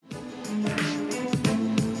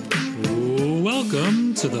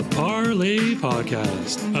Welcome to the Parlay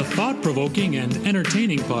Podcast, a thought-provoking and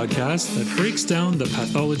entertaining podcast that breaks down the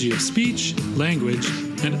pathology of speech, language,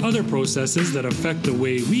 and other processes that affect the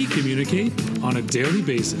way we communicate on a daily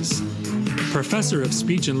basis. Professor of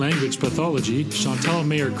Speech and Language Pathology, Chantal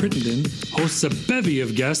Mayer-Crittenden, hosts a bevy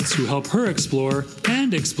of guests who help her explore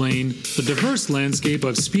and explain the diverse landscape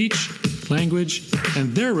of speech, language,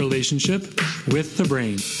 and their relationship with the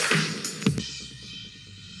brain.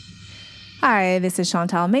 Hi, this is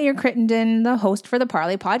Chantal Mayer-Crittenden, the host for the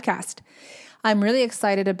Parlay Podcast. I'm really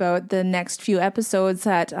excited about the next few episodes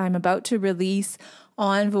that I'm about to release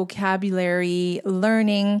on vocabulary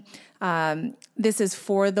learning. This is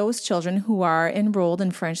for those children who are enrolled in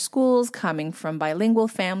French schools, coming from bilingual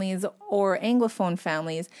families or Anglophone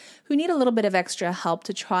families who need a little bit of extra help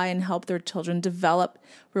to try and help their children develop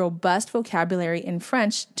robust vocabulary in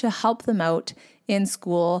French to help them out in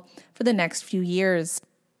school for the next few years.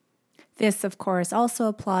 This, of course, also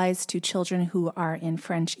applies to children who are in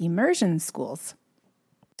French immersion schools.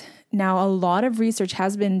 Now, a lot of research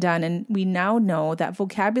has been done, and we now know that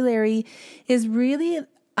vocabulary is really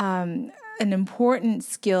an important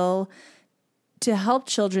skill to help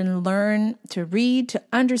children learn to read, to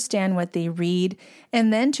understand what they read,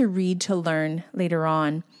 and then to read to learn later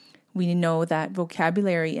on. We know that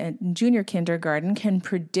vocabulary in junior kindergarten can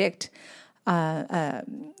predict a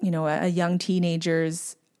young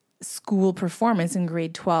teenager's school performance in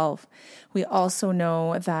grade 12. We also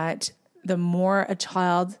know that the more a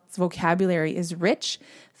child's vocabulary is rich,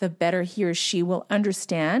 the better he or she will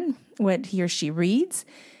understand what he or she reads,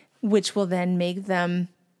 which will then make them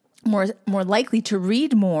more likely to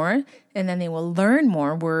read more, and then they will learn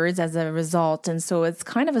more words as a result. And so it's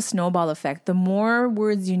kind of a snowball effect. The more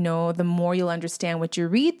words you know, the more you'll understand what you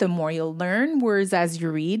read, the more you'll learn words as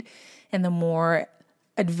you read, and the more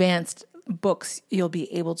advanced books you'll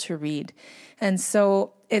be able to read. And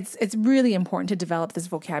so it's really important to develop this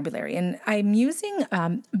vocabulary. And I'm using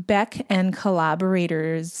Beck and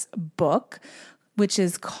collaborators' book, which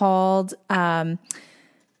is called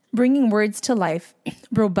Bringing Words to Life,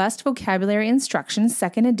 Robust Vocabulary Instruction,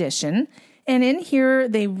 2nd edition. And in here,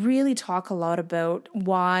 they really talk a lot about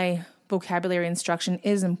why vocabulary instruction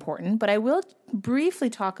is important. But I will briefly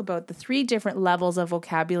talk about the 3 different levels of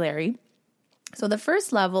vocabulary. So the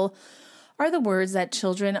first level are the words that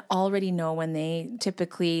children already know when they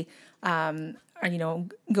typically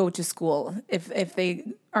go to school, if they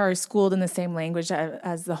are schooled in the same language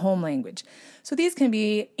as the home language. So these can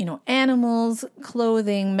be, animals,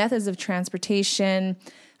 clothing, methods of transportation,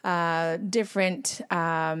 different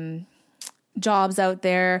jobs out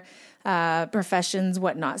there, professions,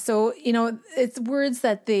 whatnot. So, it's words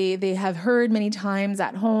that they have heard many times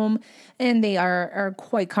at home, and they are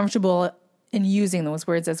quite comfortable in using those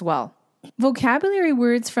words as well. Vocabulary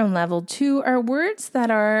words from level 2 are words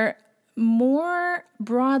that are more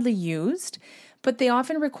broadly used, but they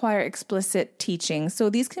often require explicit teaching.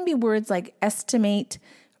 So these can be words like estimate,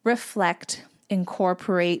 reflect,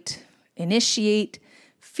 incorporate, initiate,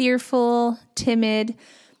 fearful, timid.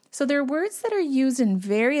 So they're words that are used in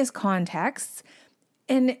various contexts,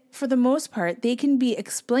 and for the most part, they can be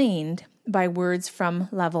explained by words from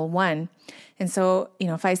level 1. And so,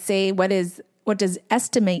 if I say, what does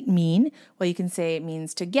estimate mean? Well, you can say it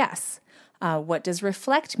means to guess. What does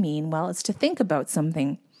reflect mean? Well, it's to think about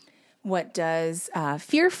something. What does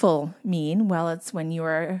fearful mean? Well, it's when you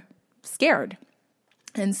are scared.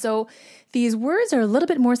 And so these words are a little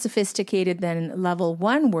bit more sophisticated than level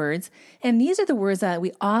 1 words. And these are the words that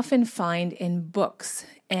we often find in books.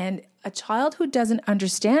 And a child who doesn't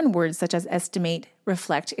understand words such as estimate,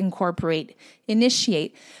 reflect, incorporate,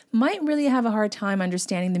 initiate might really have a hard time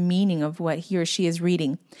understanding the meaning of what he or she is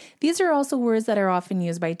reading. These are also words that are often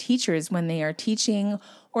used by teachers when they are teaching,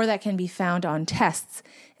 or that can be found on tests.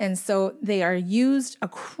 And so they are used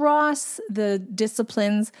across the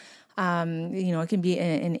disciplines. It can be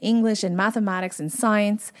in English and mathematics and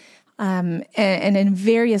science, and in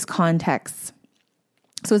various contexts.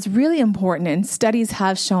 So it's really important, and studies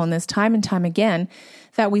have shown this time and time again,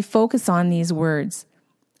 that we focus on these words.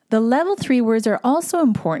 The level 3 words are also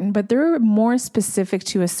important, but they're more specific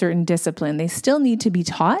to a certain discipline. They still need to be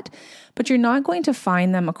taught, but you're not going to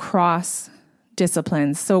find them across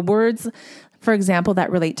disciplines. So words, for example,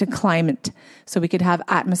 that relate to climate. So we could have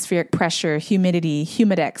atmospheric pressure, humidity,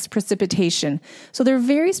 humidex, precipitation. So they're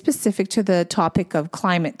very specific to the topic of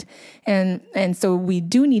climate. And so we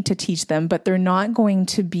do need to teach them, but they're not going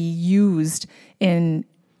to be used in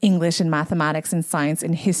English and mathematics and science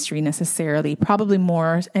and history necessarily, probably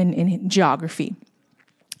more in geography.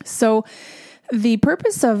 So the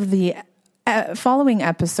purpose of the following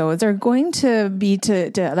episodes are going to be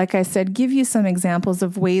to, like I said, give you some examples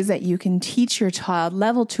of ways that you can teach your child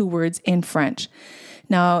level 2 words in French.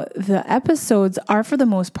 Now, the episodes are for the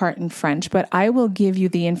most part in French, but I will give you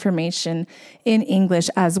the information in English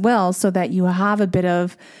as well so that you have a bit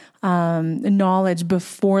of knowledge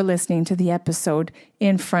before listening to the episode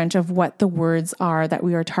in French of what the words are that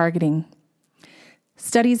we are targeting.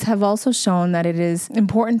 Studies have also shown that it is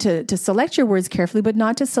important to select your words carefully, but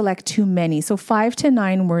not to select too many. So 5 to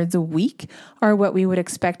 9 words a week are what we would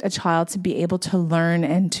expect a child to be able to learn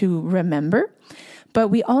and to remember. But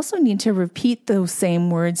we also need to repeat those same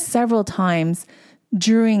words several times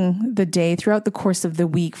during the day, throughout the course of the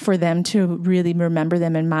week, for them to really remember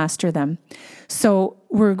them and master them. So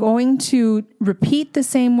we're going to repeat the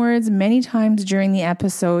same words many times during the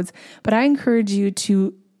episodes, but I encourage you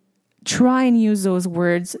to try and use those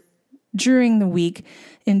words during the week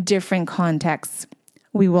in different contexts.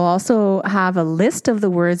 We will also have a list of the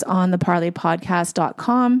words on the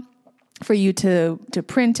parleypodcast.com for you to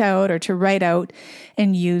print out or to write out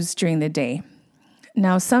and use during the day.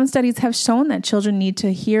 Now, some studies have shown that children need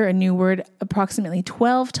to hear a new word approximately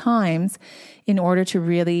 12 times in order to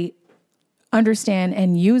really understand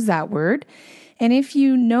and use that word. And if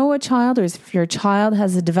you know a child, or if your child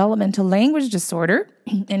has a developmental language disorder,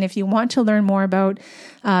 and if you want to learn more about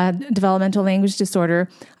developmental language disorder,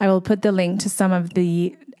 I will put the link to some of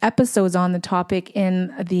the episodes on the topic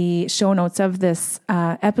in the show notes of this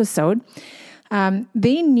episode.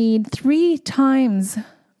 They need 3 times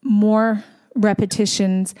more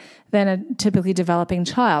repetitions than a typically developing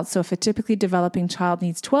child. So if a typically developing child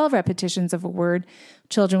needs 12 repetitions of a word,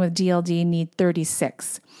 children with DLD need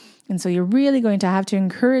 36. And so you're really going to have to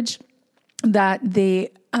encourage that they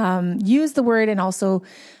use the word, and also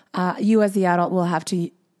you as the adult will have to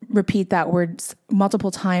repeat that word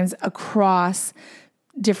multiple times across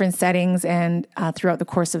different settings and throughout the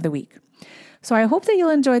course of the week. So I hope that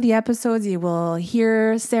you'll enjoy the episodes. You will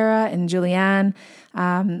hear Sarah and Julianne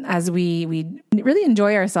as we really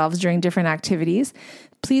enjoy ourselves during different activities.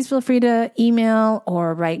 Please feel free to email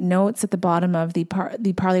or write notes at the bottom of the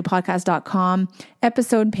parleypodcast.com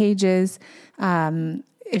episode pages.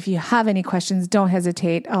 If you have any questions, don't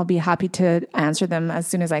hesitate. I'll be happy to answer them as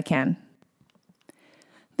soon as I can.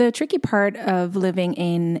 The tricky part of living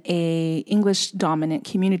in an English-dominant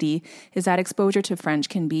community is that exposure to French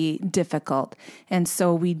can be difficult. And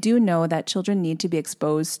so we do know that children need to be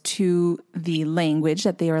exposed to the language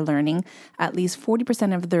that they are learning at least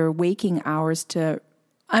 40% of their waking hours to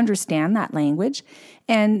understand that language,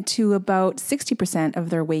 and to about 60% of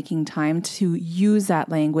their waking time to use that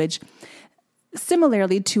language,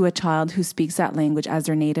 similarly to a child who speaks that language as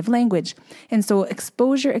their native language. And so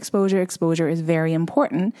exposure is very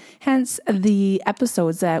important. Hence the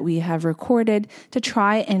episodes that we have recorded to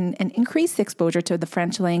try and increase the exposure to the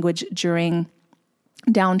French language during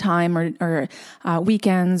downtime or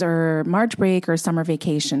weekends or March break or summer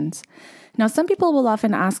vacations. Now, some people will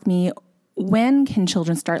often ask me, when can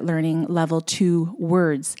children start learning level 2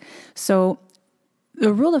 words? So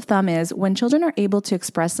the rule of thumb is when children are able to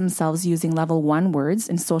express themselves using level 1 words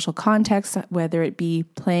in social contexts, whether it be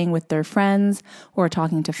playing with their friends or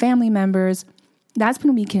talking to family members, that's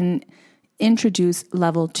when we can introduce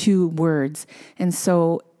level 2 words. And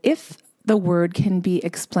so if the word can be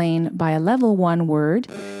explained by a level 1 word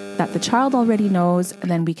that the child already knows,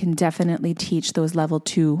 then we can definitely teach those level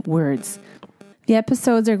 2 words. The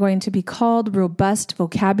episodes are going to be called Robust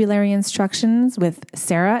Vocabulary Instructions with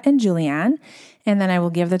Sarah and Julianne. And then I will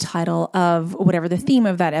give the title of whatever the theme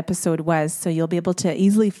of that episode was. So you'll be able to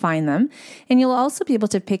easily find them. And you'll also be able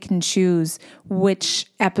to pick and choose which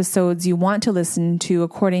episodes you want to listen to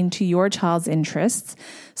according to your child's interests.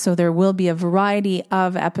 So there will be a variety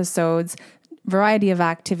of episodes, variety of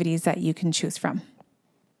activities that you can choose from.